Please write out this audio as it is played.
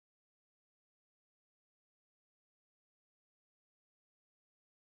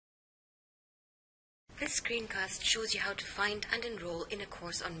This screencast shows you how to find and enroll in a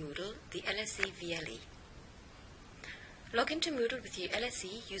course on Moodle, the LSE VLE. Log into Moodle with your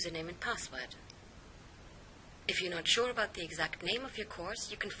LSE username and password. If you're not sure about the exact name of your course,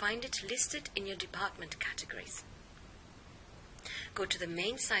 you can find it listed in your department categories. Go to the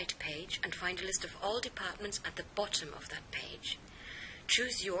main site page and find a list of all departments at the bottom of that page.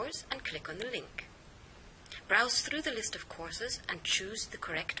 Choose yours and click on the link. Browse through the list of courses and choose the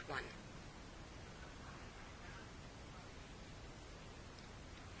correct one.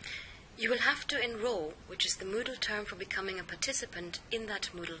 You will have to enroll, which is the Moodle term for becoming a participant in that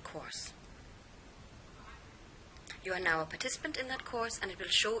Moodle course. You are now a participant in that course and it will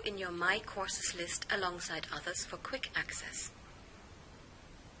show in your My Courses list alongside others for quick access.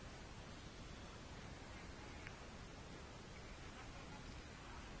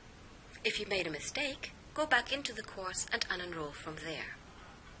 If you made a mistake, go back into the course and unenroll from there.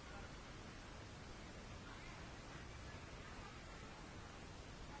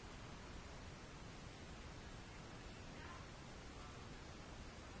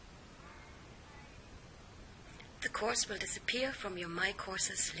 The course will disappear from your My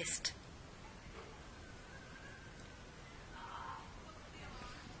Courses list.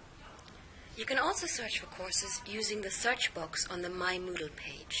 You can also search for courses using the search box on the My Moodle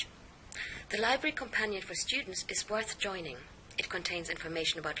page. The library companion for students is worth joining. It contains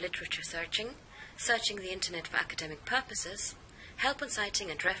information about literature searching the internet for academic purposes, help on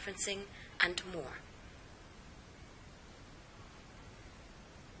citing and referencing, and more.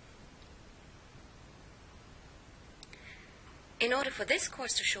 In order for this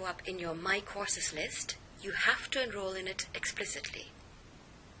course to show up in your My Courses list, you have to enroll in it explicitly.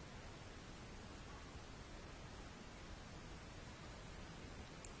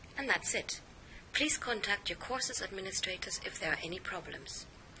 And that's it. Please contact your courses administrators if there are any problems.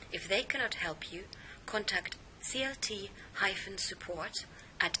 If they cannot help you, contact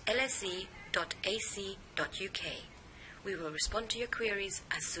clt-support@lse.ac.uk. We will respond to your queries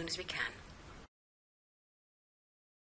as soon as we can.